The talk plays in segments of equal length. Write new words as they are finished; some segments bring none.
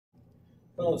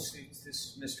Hello students, this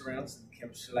is Mr. Reynolds in the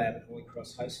chemistry lab at Holy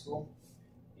Cross High School,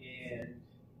 and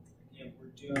we're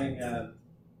doing I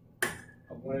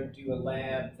want to do a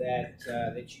lab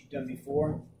that you've done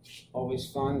before.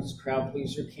 Always fun. It's Crowd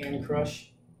Pleaser Can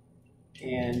Crush,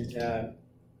 and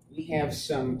we have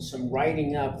some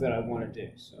writing up that I want to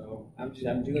do. So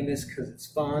I'm doing this because it's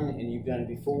fun, and you've done it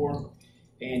before,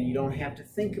 and you don't have to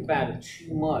think about it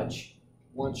too much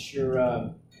once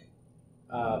you're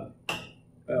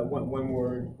when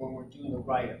we're doing the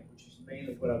write-up, which is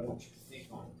mainly what I want you to think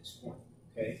on at this point.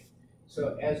 Okay.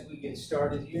 So as we get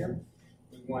started here,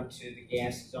 we want the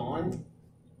gas is on.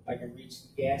 I can reach the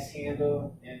gas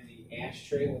handle and the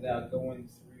ashtray without going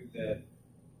through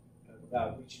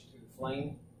without reaching through the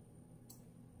flame.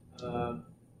 I'm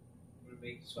going to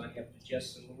make so I have to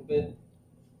adjust it a little bit.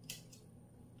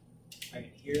 I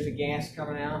can hear the gas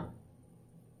coming out.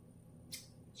 It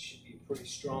should be a pretty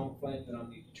strong flame that I'll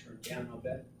need to turn down a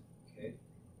bit. Okay.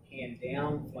 Hand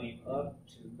down, flame up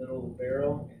to the middle of the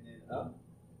barrel, and then up.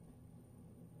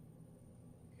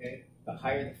 Okay. The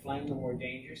higher the flame, the more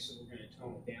dangerous, so we're going to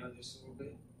tone it down just a little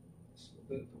bit.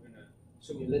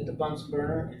 So we lit the Bunsen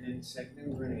burner, and then secondly,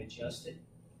 we're going to adjust it.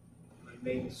 I'm going to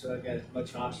make it so I got as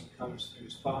much oxygen comes through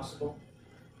as possible.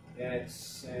 That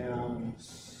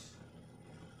sounds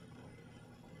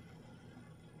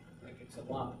like it's a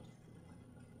lot.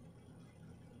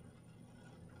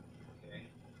 Okay.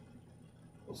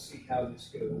 We'll see how this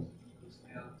goes.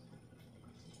 Now,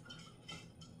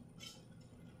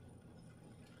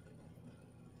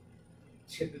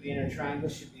 tip of the inner triangle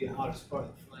should be the hottest part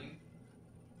of the flame.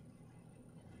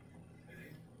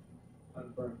 Okay.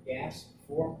 Unburned gas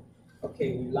before.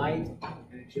 Okay, we light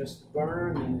and adjust the burner,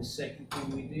 and then the second thing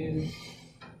we do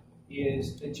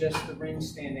is adjust the ring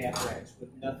stand apparatus with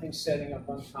nothing setting up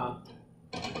on top.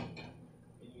 And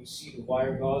you see the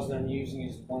wire gauze that I'm using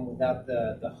is the one without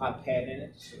the hot pad in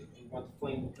it, so you want the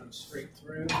flame to come straight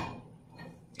through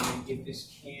and get this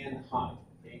can hot.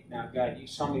 Okay, now you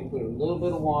saw me put a little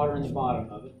bit of water in the bottom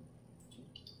of it.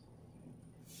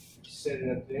 Set it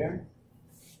up there.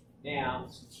 Now,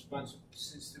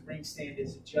 since the ring stand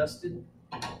is adjusted,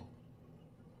 now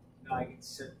I can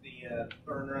set the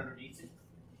burner underneath it.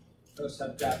 Notice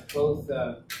I've got both,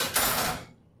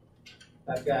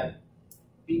 I've got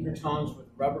beaker tongs with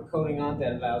rubber coating on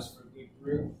that allows for a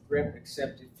good grip,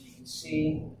 except if you can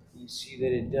see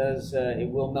that it does, it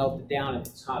will melt it down if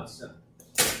it's hot sun.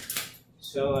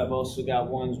 So I've also got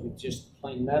ones with just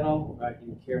plain metal where I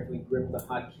can carefully grip the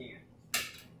hot can.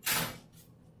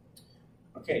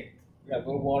 Okay, we got a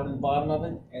little water in the bottom of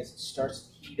it. As it starts to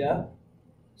heat up,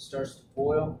 starts to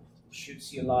boil, you should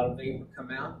see a lot of vapor come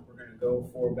out. We're going to go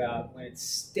for about, when it's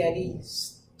steady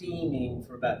steaming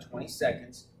for about 20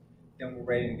 seconds, then we're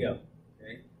ready to go.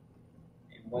 Okay?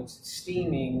 And once it's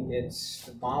steaming, the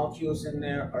molecules in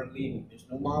there are leaving. There's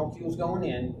no molecules going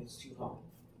in, it's too hot.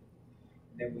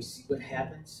 And then we see what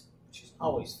happens, which is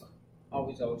always fun.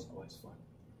 Always, always, always fun.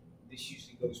 This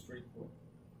usually goes pretty quick.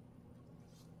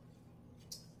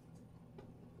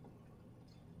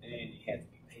 And you have to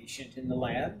be patient in the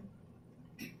lab.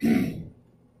 In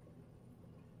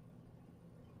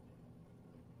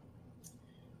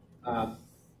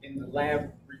the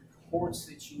lab reports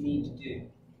that you need to do,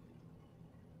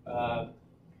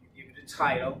 you give it a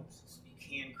title. You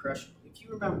can crush. If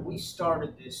you remember, we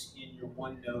started this in your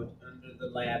OneNote under the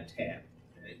lab tab,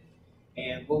 okay?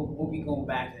 And we'll be going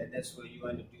back to that. That's where you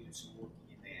end up doing some work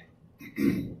in that.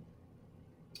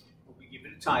 But we give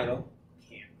it a title.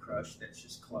 Crush, that's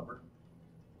just clever.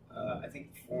 I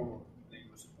think the former name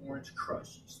was Orange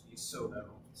Crush. It used to be a soda. I don't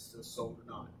know if it's still sold or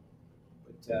not.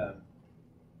 But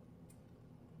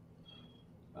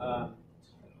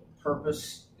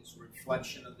purpose is a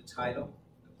reflection of the title.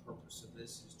 The purpose of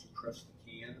this is to crush the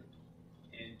can,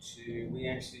 and we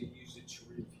actually use it to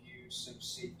review some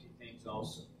safety things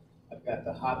also. I've got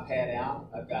the hot pad out.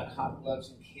 I've got hot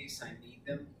gloves in case I need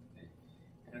them, okay?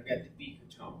 And I've got the beaker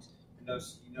tongs. You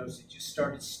notice it just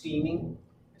started steaming.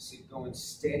 I see it going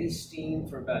steady steam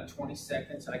for about 20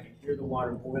 seconds. I can hear the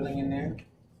water boiling in there.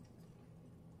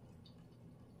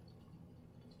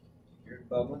 Hear it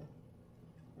bubbling.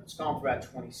 It's gone for about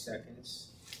 20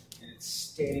 seconds. And it's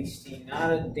steady steam,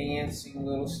 not a dancing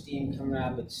little steam coming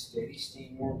out, but steady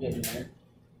steam. We're getting there.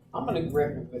 I'm going to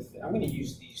grip it I'm going to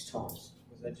use these tongs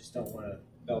because I just don't want to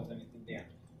melt anything down.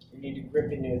 We need to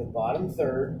grip it near the bottom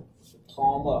third, so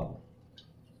palm up.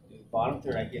 Bottom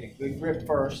third, I get a good grip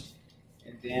first,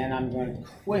 and then I'm going to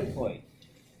quickly,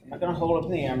 I'm not going to hold it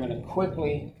in the air, I'm going to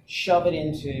quickly shove it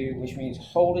into, which means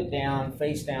hold it down,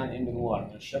 face down into the water. I'm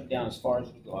going to shove it down as far as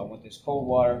we go. I want this cold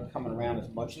water coming around as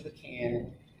much of the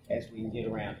can as we can get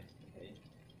around it. Okay?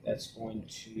 That's going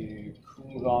to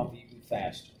cool it off even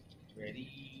faster.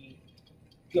 Ready,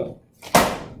 go.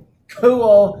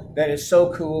 Cool. That is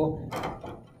so cool.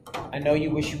 I know you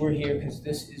wish you were here because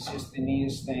this is just the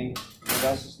neatest thing. What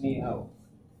else is neat? Oh,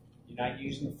 you're not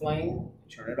using the flame,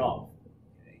 turn it off.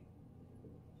 Okay.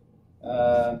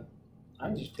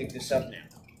 I'm just pick this up now,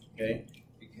 okay?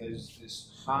 Because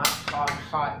this hot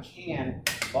can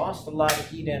lost a lot of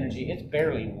heat energy. It's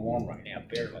barely even warm right now,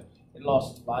 barely. It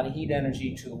lost a lot of heat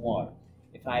energy to the water.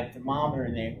 If I have a thermometer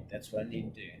in there, that's what I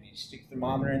need to do. I need to stick the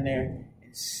thermometer in there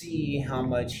and see how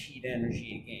much heat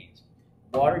energy it gains.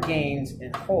 Water gains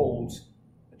and holds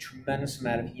a tremendous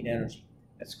amount of heat energy.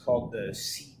 That's called the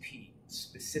CP,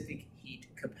 specific heat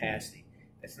capacity.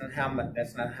 That's not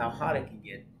how hot it can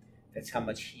get. That's how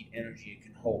much heat energy it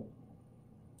can hold.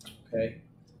 Okay.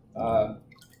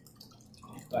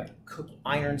 Like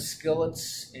iron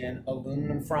skillets and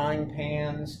aluminum frying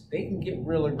pans, they can get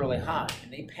really, really hot,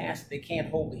 and they can't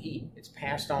hold the heat. It's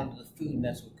passed on to the food, and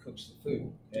that's what cooks the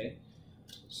food. Okay.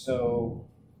 So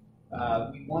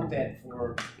we want that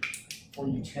for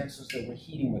utensils that we're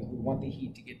heating with. We want the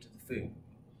heat to get to the food,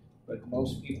 but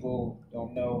most people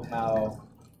don't know how.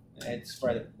 It's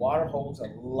right. Water holds a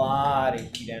lot of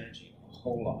heat energy, a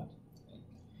whole lot. Okay?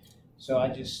 So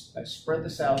I spread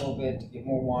this out a little bit to get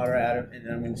more water out of it, and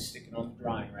then I'm going to stick it on the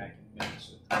drying rack in a minute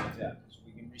so it dries out. So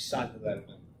we can recycle that a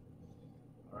little.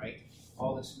 All right.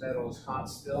 All this metal is hot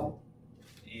still,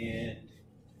 and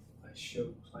I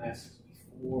showed classes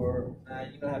before.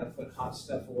 You know how to put hot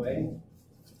stuff away.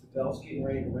 If the bell's getting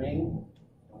ready to ring,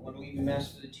 don't want to leave a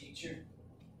mess for the teacher.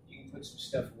 You can put some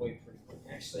stuff away pretty quick.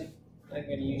 Actually, I'm not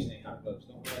going to use any hot gloves.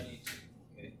 Don't really need to.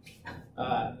 Okay.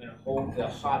 I'm going to hold the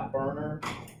hot burner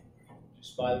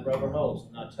just by the rubber hose.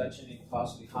 I'm not touching any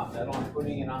possibly hot metal. I'm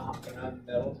putting it in a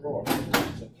metal drawer.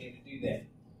 It's okay to do that.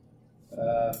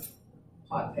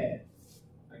 Hot pad,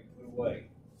 I can put away.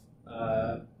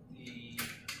 The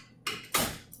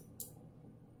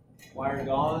wire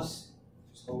gauze,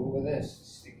 just hold it with this.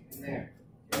 Stick it in there.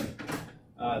 Okay.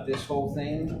 This whole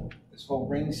thing, this whole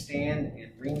ring stand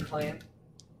and ring clamp,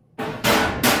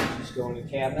 just go in the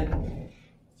cabinet.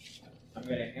 I'm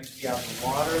going to empty out the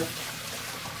water,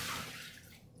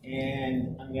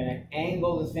 and I'm going to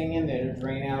angle the thing in there to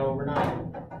drain out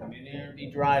overnight. Come in there and be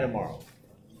dry tomorrow.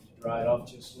 Dry it off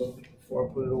just a little bit before I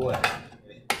put it away.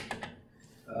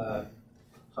 Okay.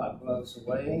 Hot gloves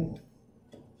away.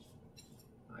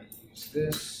 I use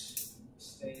this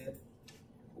stand.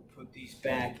 We'll put these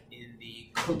back in the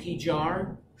cookie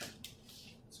jar.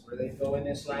 That's where they go in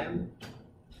this lab.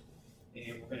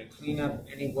 And we're going to clean up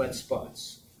any wet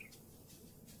spots.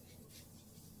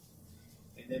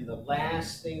 And then the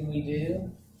last thing we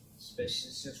do,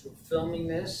 especially since we're filming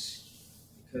this,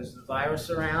 because of the virus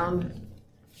around,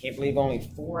 can't believe only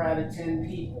 4 out of 10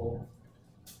 people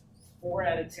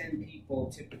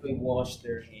typically wash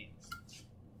their hands.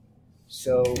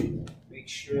 So make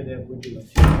sure that we're doing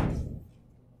that.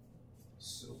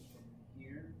 So from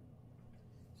here,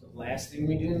 so last thing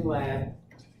we do in the lab,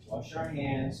 wash our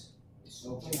hands with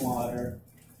soap and water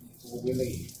before we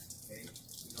leave. Okay?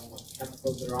 We don't want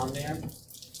chemicals that are on there.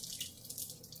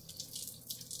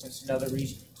 That's another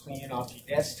reason for cleaning off your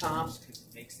desktops, because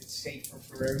it makes it safer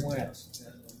for everyone else. As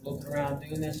I'm looking around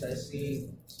doing this, I see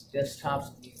desktops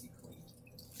that need to be cleaned.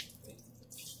 Okay.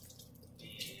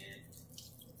 And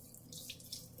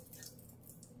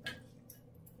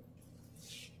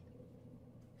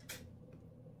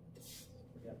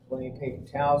we got plenty of paper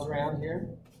towels around here,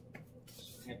 so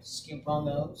we have to skimp on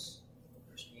those.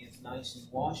 Wash your hands nice and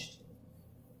washed.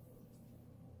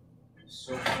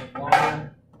 Soap and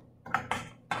water.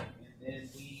 And then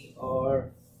we are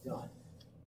done.